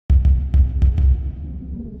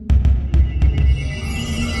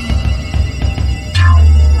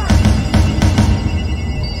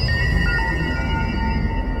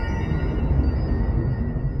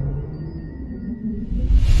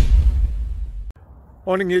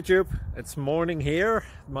Morning YouTube, it's morning here.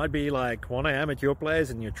 It might be like 1 a.m. at your place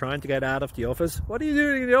and you're trying to get out of the office. What are you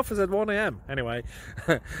doing in the office at 1 a.m? Anyway,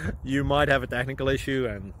 you might have a technical issue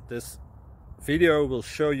and this video will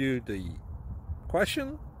show you the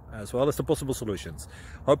question as well as the possible solutions.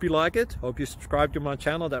 Hope you like it, hope you subscribe to my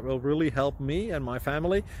channel. That will really help me and my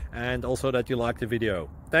family, and also that you like the video.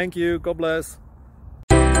 Thank you, God bless.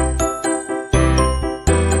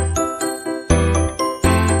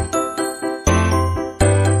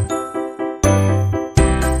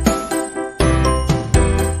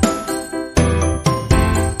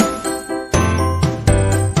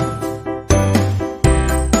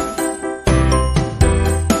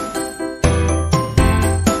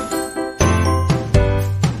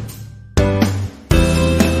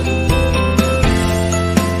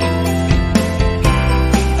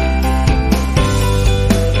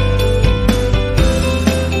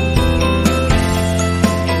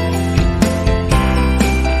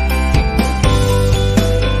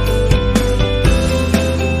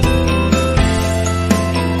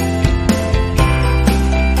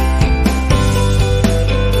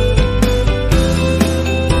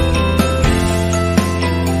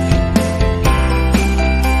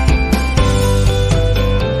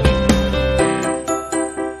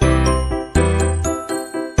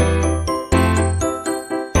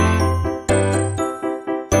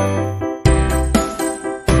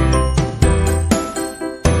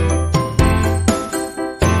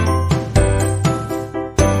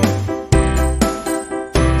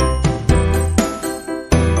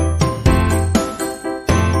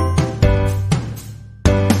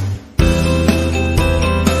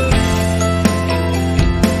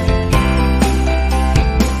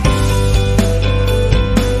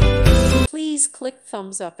 Please click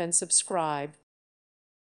thumbs up and subscribe.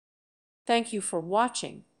 Thank you for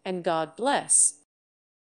watching, and God bless.